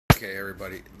Okay,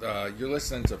 everybody, you're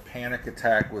listening to Panic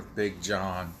Attack with Big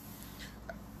John.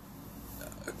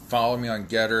 Follow me on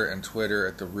Getter and Twitter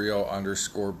at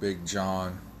 @thereal_Big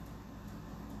John.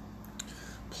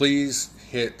 Please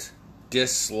hit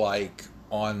dislike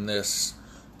on this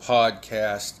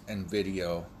podcast and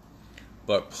video,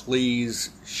 but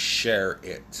please share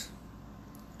it.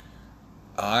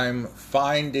 I'm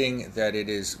finding that it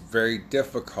is very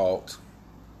difficult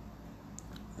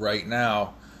right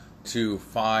now to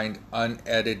find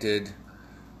unedited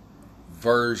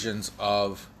versions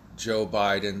of Joe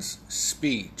Biden's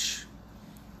speech.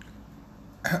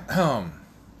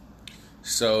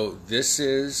 So this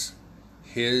is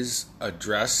his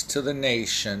address to the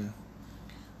nation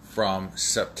from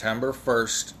September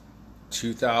 1st,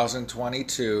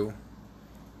 2022.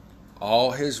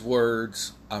 All his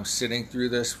words. I'm sitting through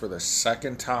this for the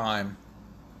second time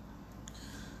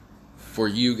for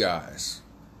you guys.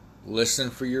 Listen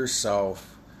for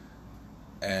yourself,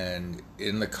 and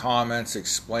in the comments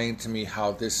explain to me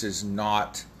how this is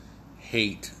not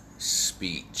hate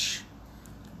speech.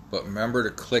 But remember to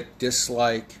click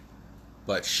dislike,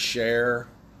 but share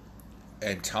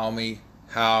and tell me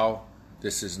how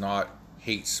this is not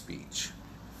hate speech.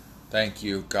 Thank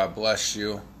you. God bless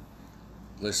you.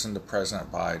 Listen to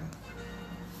President Biden.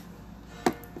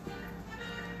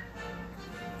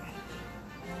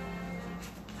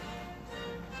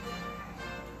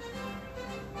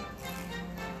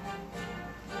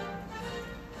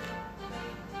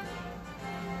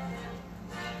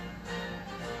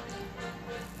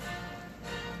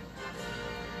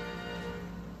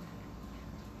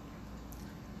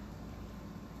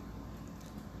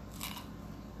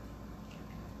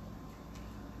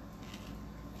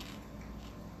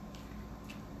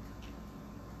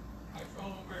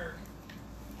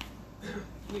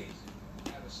 Please,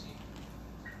 have a seat.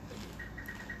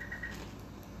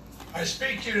 I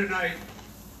speak to you tonight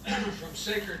from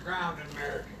sacred ground in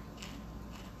America.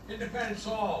 Independence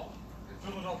Hall in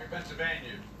Philadelphia,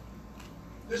 Pennsylvania.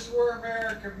 This is where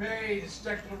America made its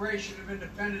declaration of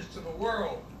independence to the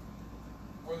world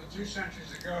more than 2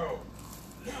 centuries ago,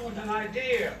 with an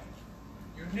idea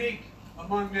unique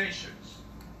among nations.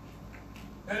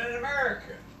 That in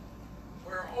America,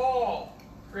 we're all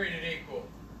created equal.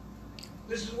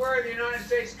 This is where the United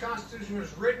States Constitution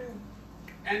was written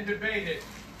and debated.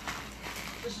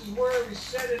 This is where we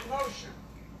set in motion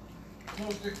the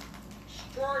most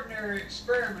extraordinary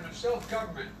experiment of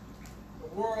self-government the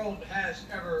world has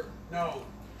ever known.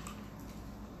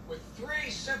 With 3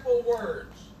 simple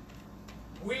words: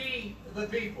 we the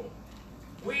people.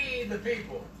 We the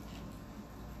people.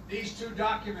 These 2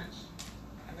 documents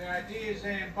and the ideas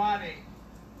they embody,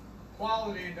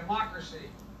 equality and democracy,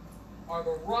 are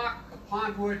the rock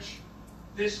upon which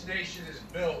this nation is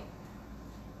built.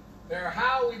 They're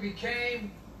how we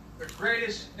became the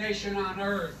greatest nation on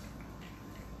earth.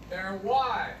 They're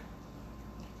why,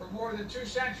 for more than 2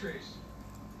 centuries,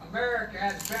 America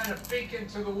has been a beacon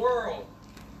to the world.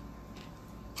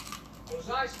 But as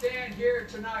I stand here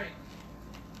tonight,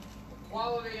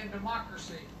 equality and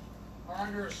democracy are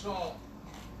under assault.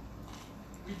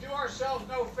 We do ourselves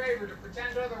no favor to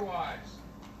pretend otherwise.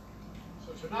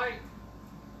 So tonight,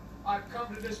 I've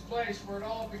come to this place where it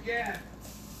all began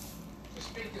to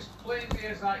speak as plainly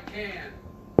as I can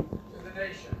to the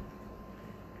nation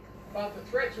about the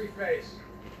threats we face,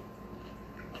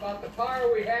 about the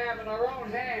power we have in our own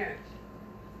hands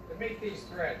to meet these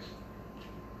threats,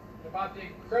 and about the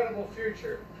incredible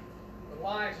future that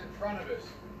lies in front of us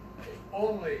if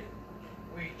only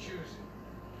we choose it.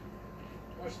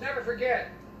 Let's never forget,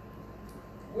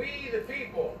 we the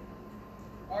people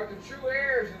are the true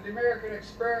heirs of the American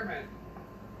experiment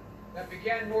that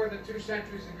began more than 2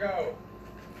 centuries ago.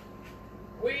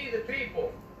 We, the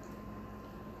people,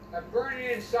 have burning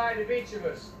inside of each of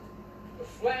us the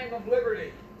flame of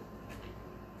liberty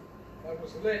that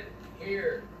was lit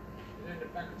here in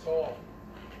Independence Hall.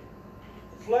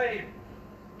 The flame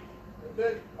that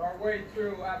lit our way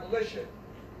through abolition,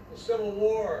 the Civil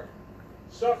War,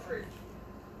 suffrage,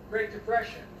 Great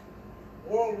Depression,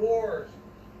 World Wars,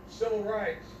 civil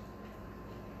rights.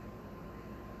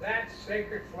 That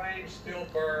sacred flame still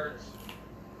burns.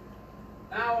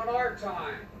 Now in our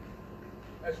time,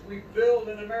 as we build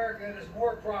an America that is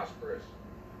more prosperous,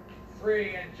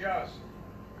 free and just.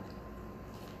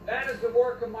 That is the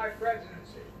work of my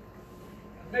presidency,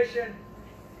 a mission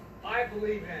I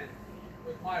believe in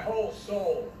with my whole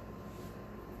soul.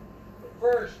 But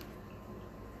first,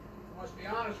 we must be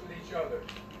honest with each other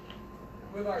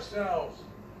and with ourselves.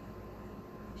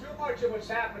 Too much of what's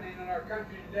happening in our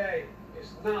country today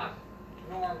is not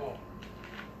normal.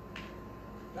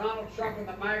 Donald Trump and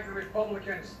the MAGA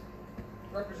Republicans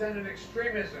represent an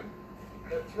extremism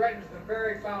that threatens the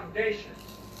very foundations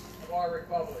of our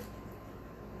republic.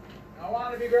 And I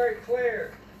want to be very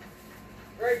clear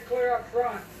up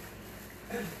front.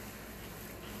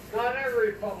 Not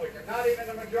every Republican, not even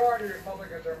the majority of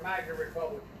Republicans are MAGA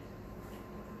Republicans.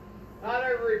 Not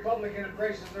every Republican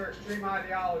embraces their extreme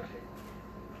ideology.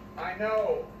 I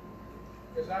know,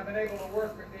 because I've been able to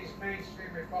work with these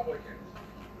mainstream Republicans.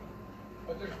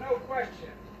 But there's no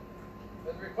question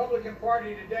that the Republican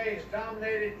Party today is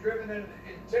dominated, driven, and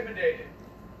intimidated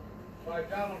by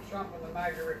Donald Trump and the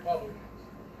MAGA Republicans.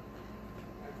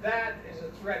 And that is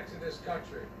a threat to this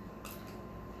country.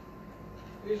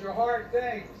 These are hard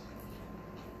things.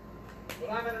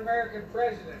 But I'm an American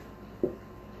president,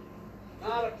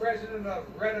 not a president of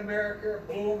red America or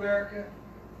blue America,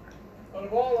 but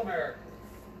of all America.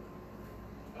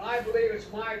 And I believe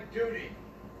it's my duty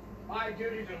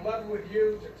to level with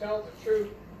you, to tell the truth,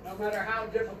 no matter how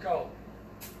difficult,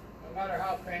 no matter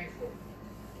how painful.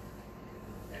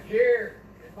 And here,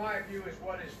 in my view, is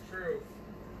what is true.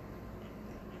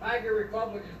 MAGA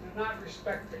Republicans do not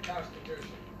respect the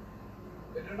Constitution.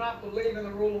 They do not believe in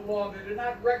the rule of law. They do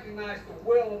not recognize the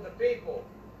will of the people.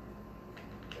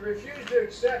 They refuse to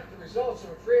accept the results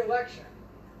of a free election.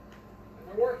 And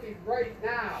they're working right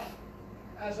now,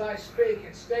 as I speak,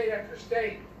 in state after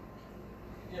state,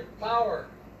 to give power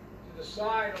to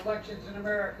decide elections in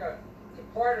America to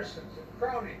partisans and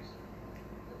cronies,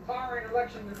 empowering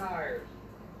election deniers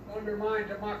to undermine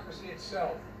democracy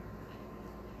itself.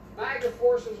 MAGA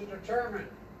forces are determined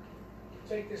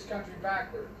to take this country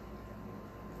backwards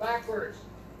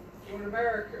to an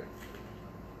America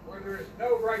where there is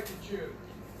no right to choose,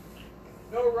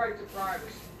 no right to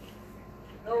privacy,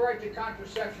 no right to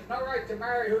contraception, no right to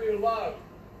marry who you love.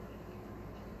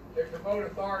 They promote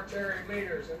authoritarian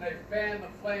leaders and they fan the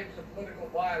flames of political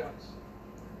violence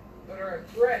that are a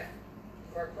threat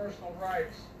to our personal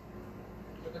rights,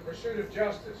 to the pursuit of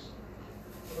justice,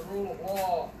 to the rule of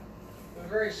law, to the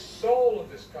very soul of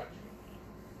this country.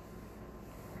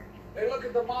 They look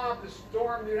at the mob that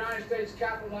stormed the United States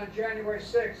Capitol on January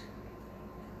 6th,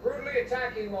 brutally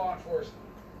attacking law enforcement,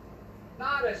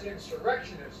 not as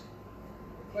insurrectionists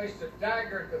who placed a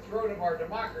dagger at the throat of our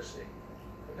democracy,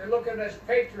 but they look at them as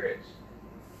patriots.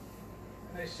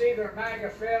 And they see their MAGA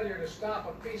failure to stop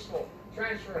a peaceful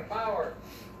transfer of power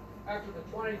after the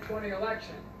 2020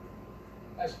 election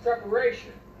as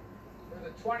preparation for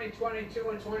the 2022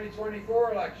 and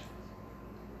 2024 elections.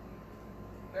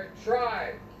 They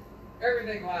tried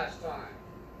everything last time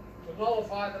to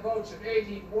nullify the votes of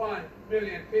 81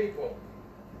 million people.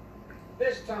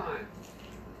 This time,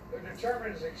 they're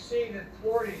determined to succeed in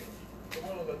thwarting the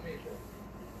will of the people.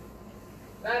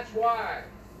 That's why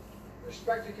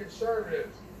respected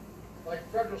conservatives like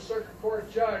Federal Circuit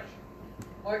Court Judge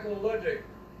Michael Luttig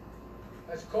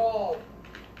has called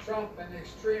Trump and the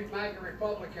extreme MAGA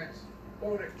Republicans,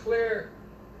 quote, a clear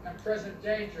and present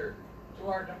danger to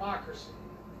our democracy.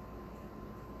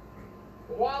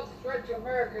 But while the threat to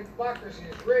American democracy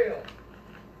is real,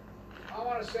 I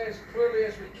want to say as clearly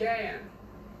as we can,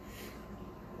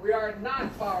 we are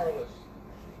not powerless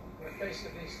in the face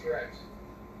of these threats.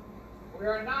 We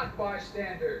are not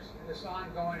bystanders in this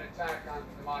ongoing attack on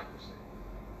democracy.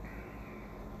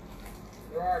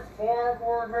 There are far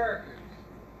more Americans,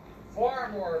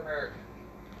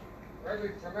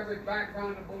 from every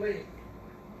background and belief,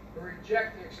 who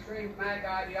reject the extreme MAGA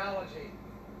ideology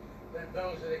than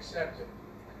those that accept it.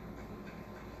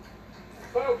 And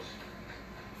folks,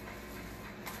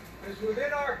 it's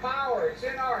within our power, it's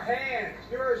in our hands,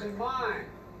 yours and mine,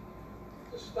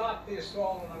 to stop the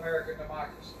assault on American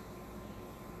democracy.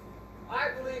 I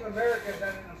believe America is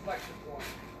at an inflection point.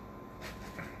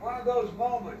 One of those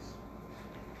moments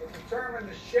that determine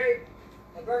the shape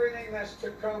of everything that's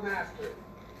to come after.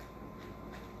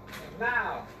 And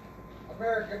now,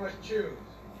 America must choose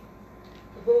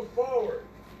to move forward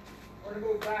or to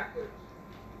move backwards.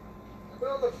 To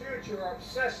build a future or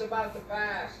obsess about the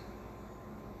past.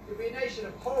 To be a nation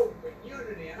of hope and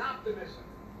unity and optimism.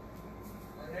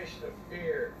 Or a nation of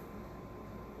fear,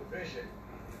 division,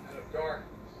 and of darkness.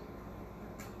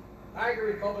 MAGA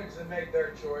Republicans have made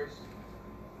their choice.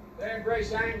 They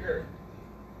embrace anger.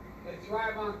 They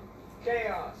thrive on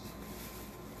chaos.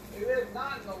 They live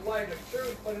not in the light of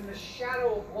truth, but in the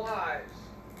shadow of lies.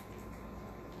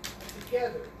 And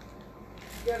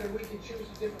together we can choose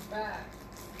a different path.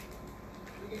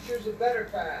 We can choose a better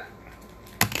path.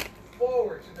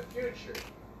 Forward to the future.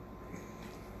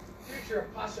 A future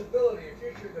of possibility, a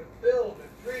future to build and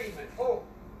dream and hope.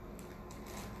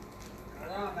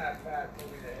 And we're on that path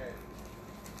moving ahead.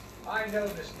 I know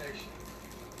this nation.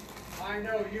 I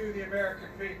know you, the American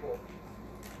people.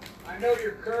 I know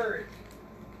your courage.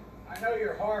 I know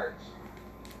your hearts.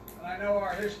 And I know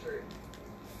our history.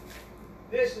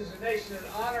 This is a nation that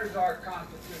honors our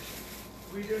Constitution.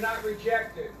 We do not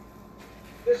reject it.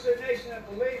 This is a nation that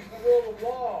believes in the rule of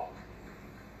law.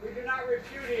 We do not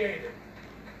repudiate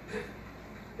it.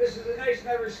 This is a nation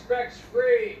that respects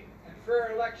free and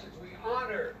fair elections. We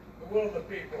honor the will of the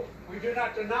people. We do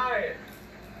not deny it.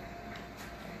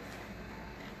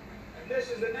 And this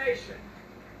is a nation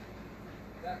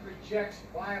that rejects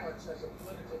violence as a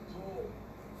political tool.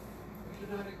 We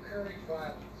do not encourage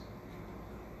violence.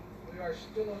 We are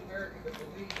still an America that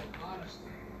believes in honesty,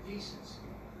 decency,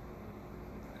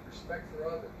 and respect for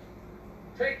others.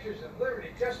 Patriotism, liberty,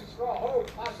 justice for all,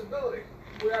 hope, possibility.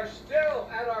 We are still,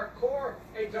 at our core,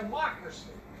 a democracy.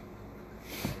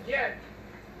 Yet,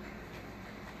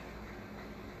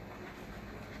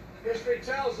 history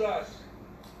tells us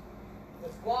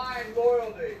that blind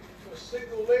loyalty to a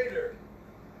single leader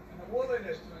and the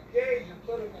willingness to engage in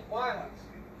political violence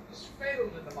is fatal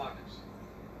to democracy.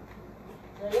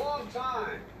 For a long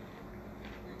time,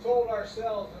 we told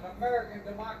ourselves that American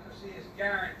democracy is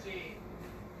guaranteed,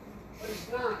 but it's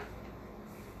not.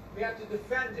 We have to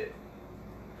defend it,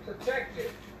 protect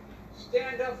it,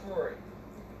 stand up for it,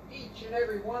 each and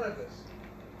every one of us.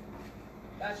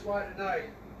 That's why tonight,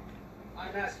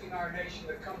 I'm asking our nation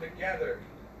to come together,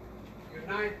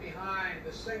 unite behind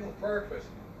the single purpose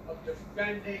of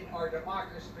defending our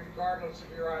democracy regardless of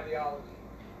your ideology.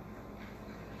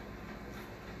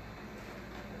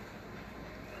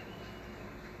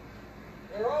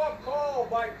 We're all called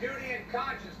by duty and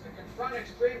conscience to confront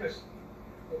extremists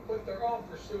who put their own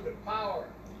pursuit of power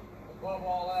above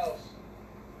all else.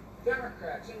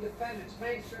 Democrats, independents,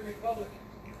 mainstream Republicans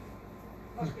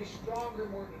must be stronger,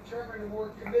 more determined, and more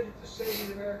committed to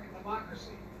saving American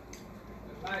democracy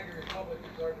than MAGA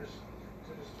Republicans are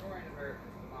to destroying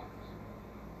American democracy.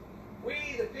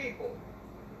 We, the people,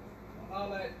 will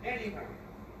not let anyone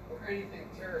or anything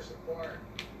tear us apart.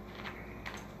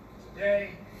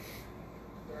 Today,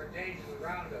 there are dangers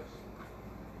around us.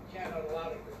 We cannot allow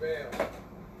to prevail.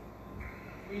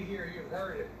 We here, you've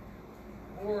heard it,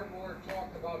 more and more talk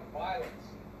about violence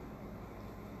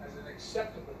as an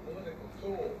acceptable political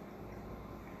tool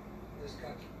in this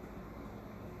country.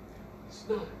 It's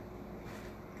not.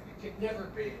 It could never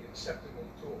be an acceptable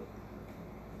tool.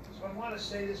 So I want to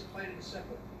say this plain and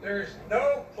simple. There is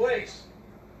no place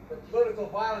for political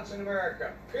violence in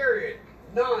America. Period.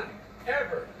 None.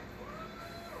 Ever.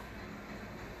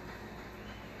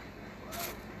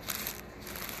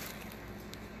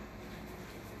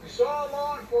 We saw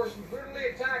law enforcement brutally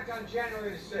attacked on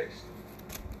January the 6th.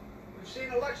 We've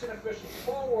seen election officials,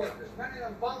 poll workers, many of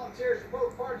them volunteers for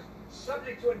both parties,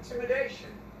 subject to intimidation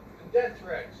and death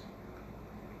threats.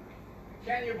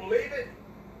 Can you believe it?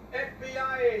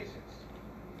 FBI agents,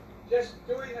 just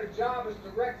doing their job as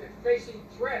directed, facing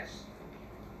threats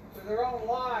to their own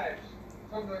lives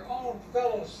from their own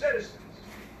fellow citizens.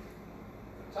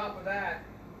 On top of that,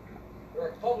 there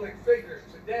are public figures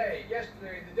today,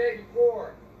 yesterday, the day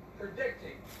before,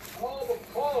 predicting, all but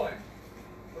calling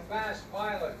for mass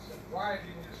violence and rioting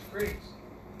in the streets.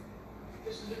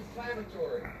 This is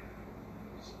inflammatory.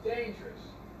 It's dangerous.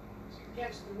 It's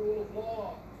against the rule of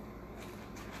law.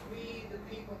 We, the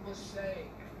people, must say,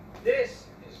 this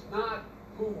is not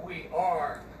who we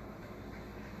are.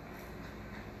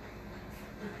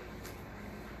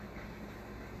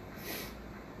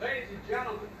 Ladies and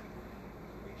gentlemen,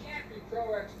 we can't be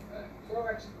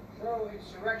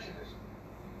pro-insurrectionist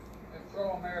and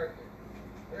pro-American.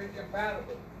 They're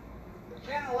incompatible. We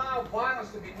can't allow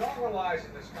violence to be normalized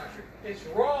in this country. It's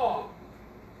wrong.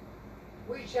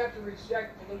 We each have to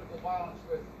reject political violence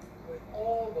with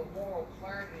all the moral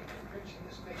clarity and conviction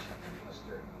this nation can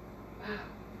muster. Now,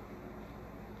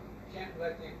 we can't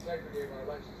let the integrity of our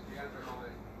elections be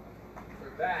undermined.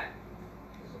 For that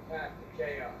is a path to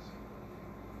chaos.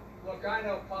 Look, I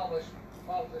know politics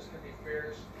can be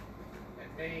fierce and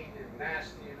mean and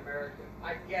nasty in America.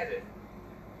 I get it.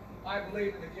 I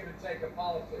believe in the give and take of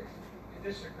politics, in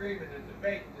disagreement and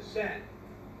debate and dissent.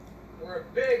 We're a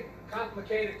big,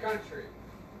 complicated country.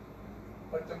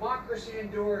 But democracy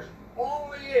endures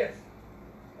only if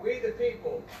we, the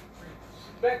people,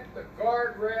 respect the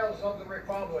guardrails of the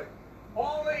Republic.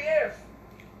 Only if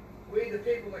we, the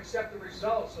people, accept the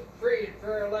results of free and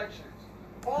fair elections.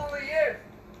 Only if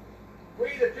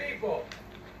we, the people,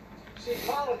 see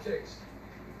politics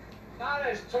not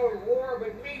as total war,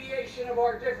 but mediation of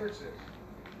our differences.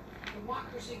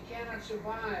 Democracy cannot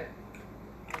survive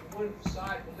when one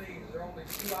side believes there are only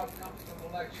two outcomes from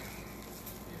elections.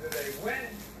 Either they win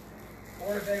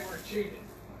or they were cheated.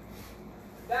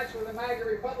 That's where the MAGA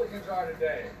Republicans are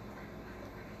today.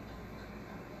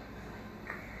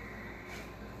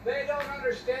 They don't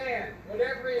understand what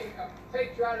every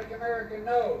patriotic American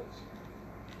knows.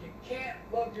 You can't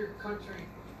love your country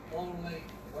only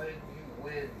when you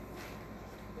win.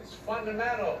 It's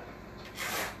fundamental.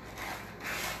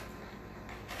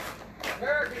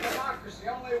 American democracy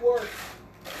only works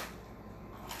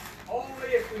only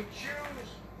if we choose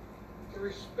to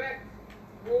respect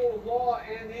the rule of law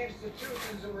and the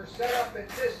institutions that were set up in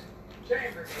this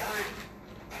chamber behind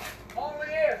me. Only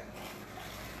if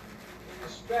we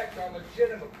respect our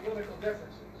legitimate political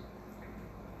differences.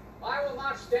 I will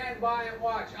not stand by and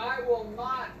watch. I will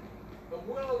not, the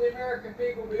will of the American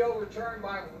people, be overturned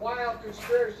by wild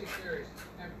conspiracy theories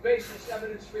and baseless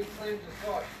evidence-free claims of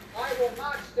fraud. I will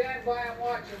not stand by and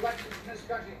watch elections in this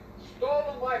country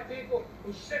stolen by people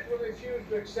who simply refuse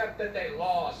to accept that they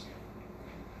lost.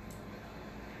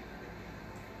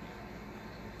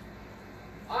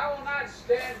 I will not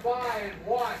stand by and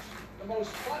watch the most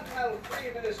fundamental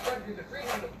freedom in this country, the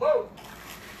freedom to vote,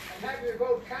 and have your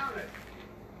vote counted,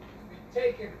 be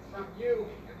taken from you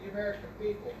and the American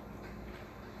people.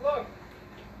 Look,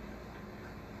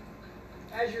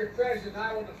 as your president,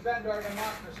 I will defend our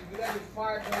democracy with every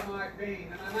fiber of my being,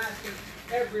 and I'm asking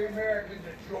every American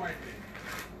to join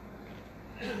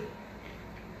me.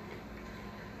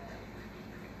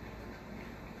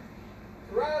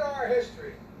 Throughout our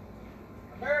history,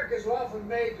 America has often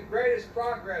made the greatest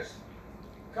progress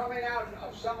coming out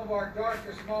of some of our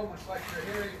darkest moments, like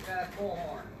you're hearing Lieutenant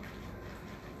Bullhorn.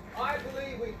 I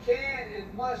believe we can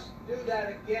and must do that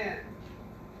again.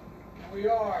 And we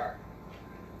are.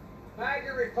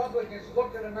 MAGA Republicans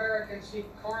look at America and see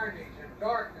carnage and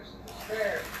darkness and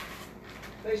despair.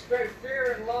 They spread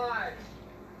fear and lies.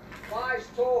 Lies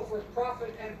told for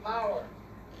profit and power.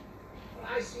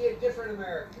 But I see a different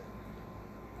America.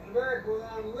 An America with an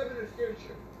unlimited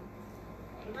future.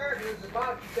 An America that's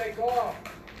about to take off.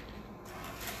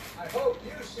 I hope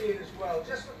you see it as well.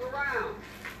 Just look around.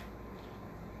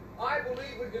 I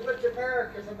believe we can lift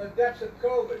America from the depths of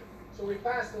COVID. So we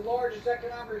passed the largest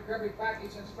economic recovery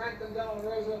package since Franklin Delano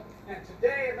Roosevelt. And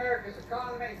today America's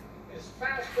economy is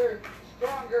faster,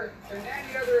 stronger than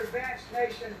any other advanced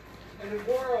nation in the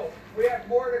world. We have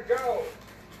more to go.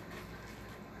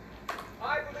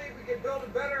 I believe we can build a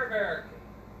better America.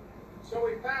 So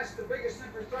we passed the biggest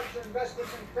infrastructure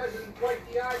investments in President Dwight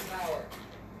D. Eisenhower.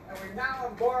 And we now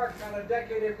embark on a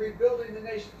decade of rebuilding the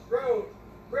nation's roads,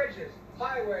 bridges,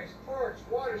 highways, ports,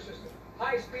 water systems,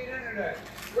 high-speed internet,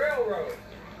 railroads.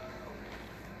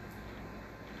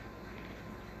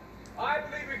 I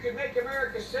believe we can make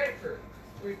America safer.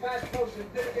 We passed the most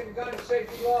significant gun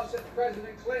safety law since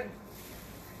President Clinton.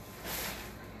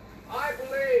 I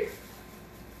believe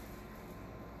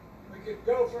we could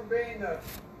go from being the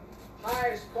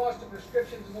highest cost of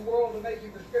prescriptions in the world to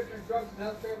making prescription drugs and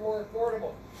healthcare more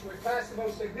affordable. So we passed the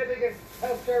most significant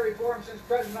healthcare reform since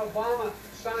President Obama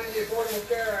signed the Affordable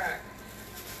Care Act.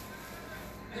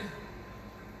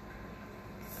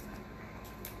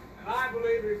 And I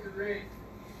believe we could create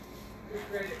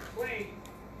a clean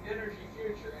energy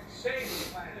future and save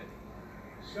the planet.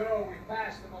 So we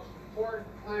passed the most important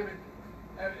climate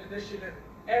initiative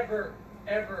ever,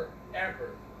 ever, ever.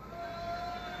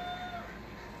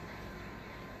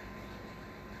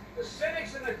 The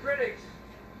cynics and the critics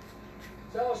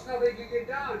tell us nothing can get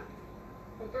done,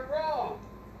 but they're wrong.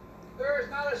 There is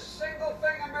not a single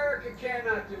thing America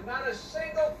cannot do, not a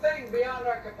single thing beyond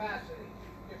our capacity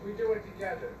if we do it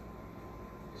together.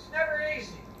 It's never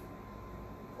easy,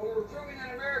 but we're proving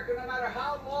in America, no matter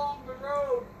how long the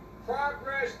road,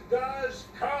 progress does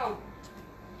come.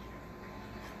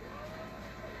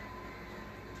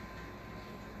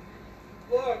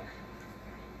 Look,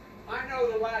 I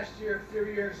know the last few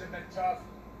years have been tough,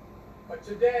 but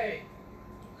today,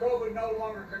 COVID no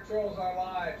longer controls our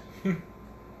lives.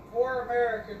 More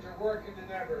Americans are working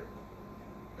than ever.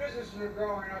 Businesses are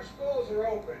growing. Our schools are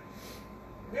open.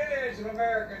 Millions of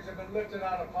Americans have been lifted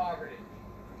out of poverty.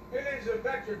 Millions of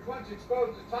veterans once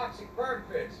exposed to toxic burn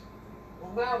pits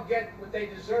will now get what they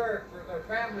deserve for their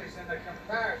families and the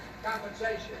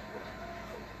compensation.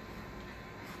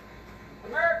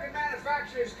 American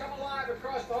manufacturers come alive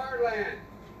across the heartland,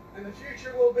 and the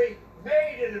future will be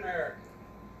made in America.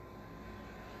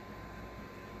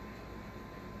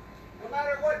 No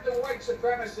matter what the white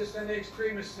supremacists and the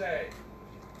extremists say.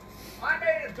 I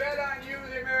made a bet on you,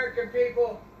 the American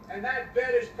people, and that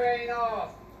bet is paying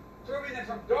off. Proving that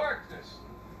from darkness,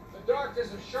 the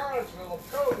darkness of Charlottesville,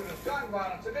 of COVID, of gun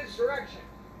violence, of insurrection,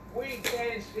 we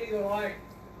can see the light.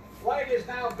 Light is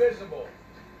now visible.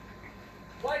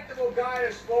 Light that will guide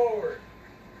us forward.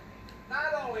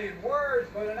 Not only in words,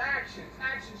 but in actions.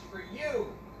 Actions for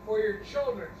you, for your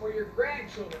children, for your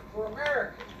grandchildren, for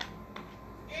America.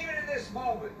 this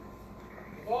moment,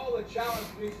 with all the challenges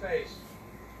we face,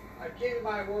 I give you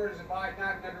my word as a Biden,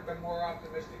 I've never been more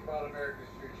optimistic about America's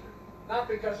future. Not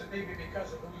because of me, but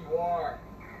because of who you are.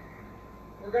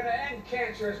 We're going to end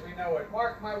cancer as we know it.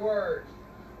 Mark my words.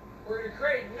 We're going to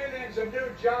create millions of new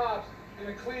jobs in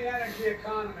a clean energy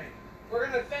economy. We're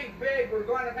going to think big. We're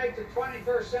going to make the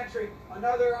 21st century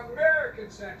another American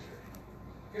century.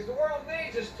 Because the world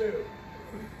needs us to.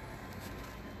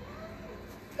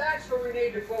 That's where we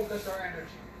need to focus our energy.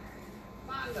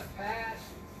 Not in the past.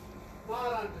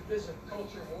 Not on divisive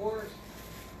culture wars.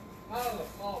 Not on the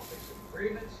politics of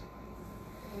agreements.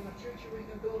 But on the future we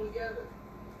can build together.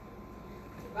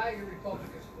 The MAGA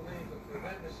Republicans believe that for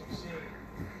them to succeed,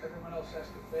 everyone else has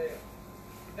to fail.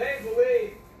 They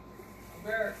believe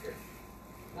America,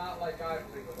 not like I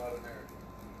believe about America.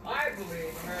 I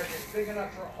believe America is big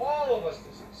enough for all of us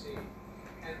to succeed.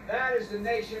 And that is the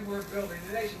nation we're building,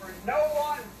 the nation where no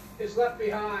one is left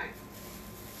behind.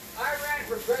 I ran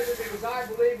for president because I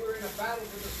believe we're in a battle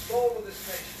for the soul of this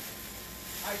nation.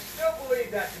 I still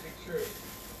believe that to be true.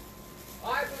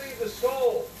 I believe the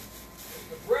soul is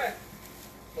the breath,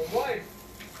 the life,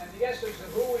 and the essence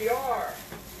of who we are.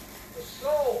 The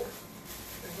soul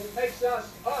is what makes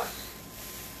us us.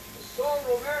 The soul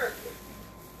of America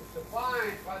is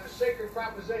defined by the sacred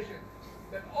proposition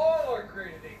that all are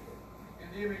created equal in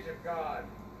the image of God.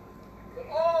 That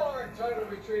all are entitled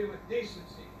to be treated with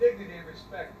decency, dignity, and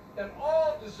respect. That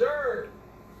all deserve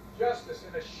justice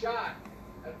and a shot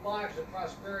at lives of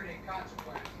prosperity and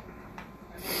consequence.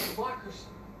 And that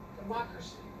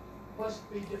democracy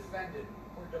must be defended,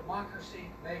 for democracy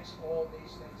makes all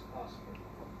these things possible.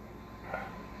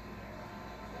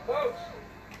 Folks,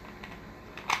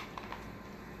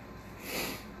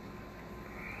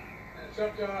 and it's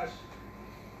up to us.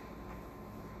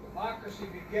 Democracy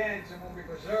begins and will be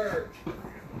preserved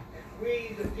if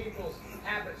we, the people's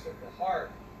habits of the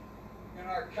heart, in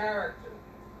our character,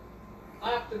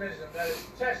 optimism that is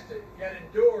tested yet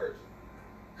endures,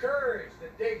 courage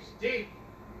that digs deep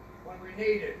when we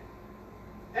need it,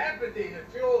 empathy that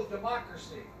fuels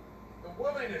democracy, the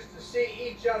willingness to see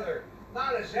each other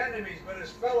not as enemies but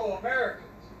as fellow Americans.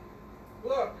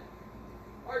 Look,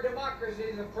 our democracy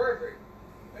isn't perfect.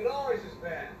 It always has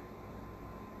been.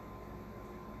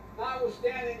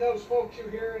 Notwithstanding those folks you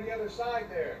hear on the other side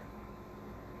there,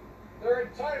 they're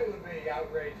entitled to be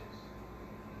outrageous.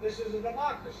 This is a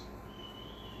democracy.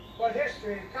 But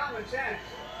history and common sense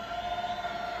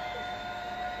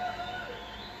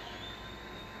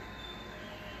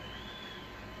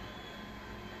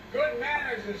good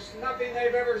manners is nothing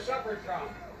they've ever suffered from.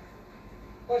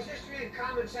 But history and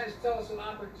common sense tell us an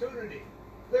opportunity,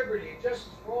 liberty, and justice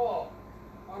for all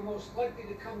are most likely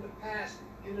to come to pass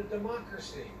in a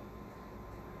democracy.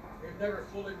 We've never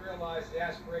fully realized the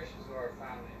aspirations of our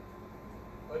founding.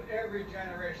 But every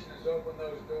generation has opened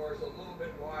those doors a little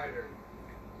bit wider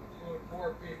to include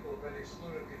more people who have been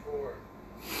excluded before.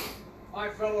 My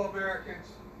fellow Americans,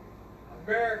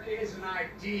 America is an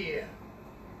idea.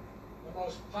 The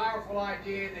most powerful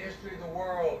idea in the history of the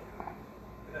world.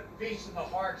 And it beats in the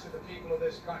hearts of the people of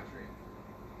this country.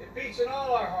 It beats in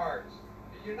all our hearts.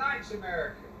 It unites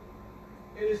America.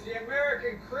 It is the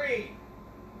American creed.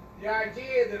 The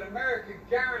idea that America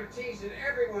guarantees that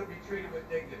everyone be treated with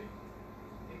dignity.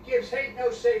 It gives hate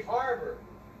no safe harbor.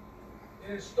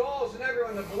 It installs in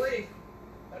everyone the belief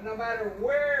that no matter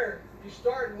where you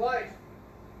start in life,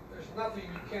 there's nothing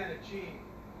you can't achieve.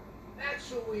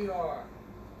 That's who we are.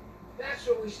 That's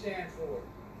what we stand for.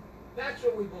 That's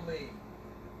what we believe.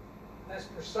 That's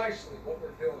precisely what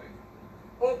we're doing.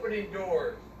 Opening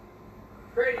doors,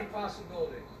 creating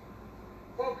possibilities,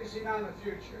 focusing on the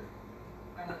future,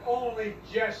 and we're only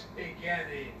just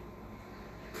beginning.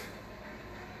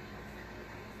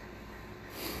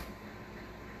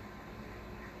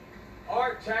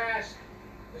 Our task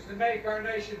is to make our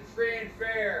nation free and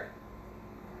fair,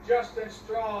 just and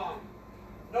strong,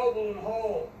 noble and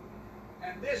whole.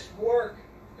 And this work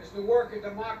is the work of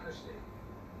democracy,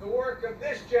 the work of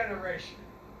this generation.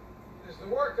 It is the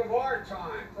work of our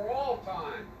time, for all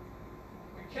time.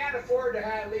 We can't afford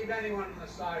to leave anyone on the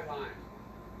sidelines.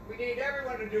 We need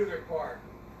everyone to do their part.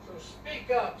 So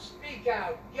speak up, speak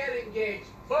out, get engaged,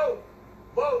 vote,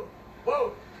 vote,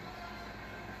 vote.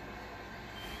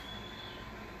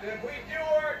 And if we do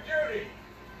our duty,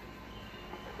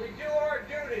 in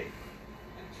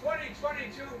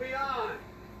 2022 and beyond,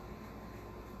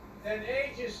 then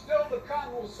ages still to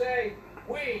come will say,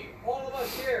 we, all of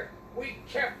us here, we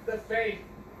kept the faith.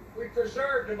 We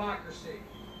preserved democracy.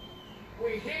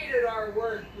 We heeded our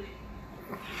word.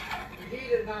 We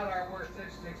heeded not our worst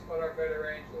instincts, but our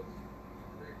better angels.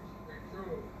 We proved,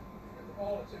 with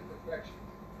all its imperfections,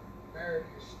 America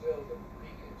is still the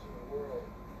beacon to the world,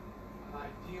 an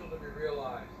ideal to be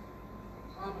realized,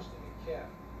 a promise to be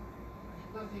kept.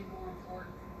 There's nothing more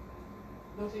important,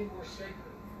 nothing more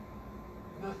sacred,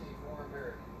 nothing more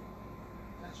American.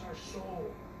 That's our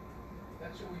soul.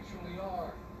 That's who we truly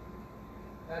are.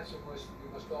 That's who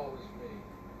we must always be.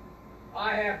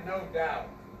 I have no doubt,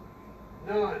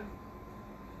 none,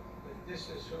 that this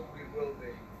is who we will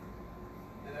be,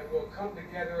 and that we'll come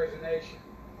together as a nation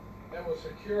that will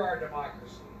secure our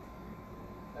democracy,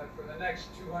 that for the next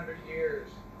 200 years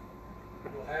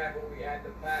we'll have what we had the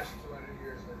past 200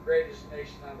 years, the greatest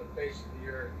nation on the face of the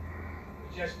earth.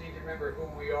 We just need to remember who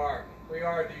we are. We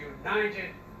are the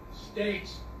United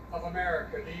States of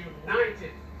America, the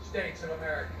United States of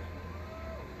America.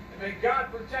 And may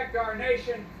God protect our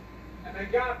nation, and may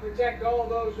God protect all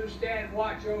those who stand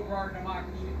watch over our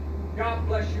democracy. God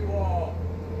bless you all.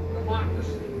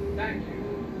 Democracy. Thank you.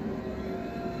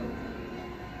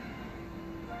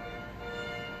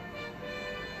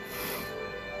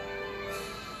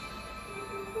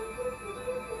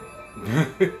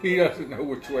 He doesn't know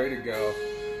which way to go.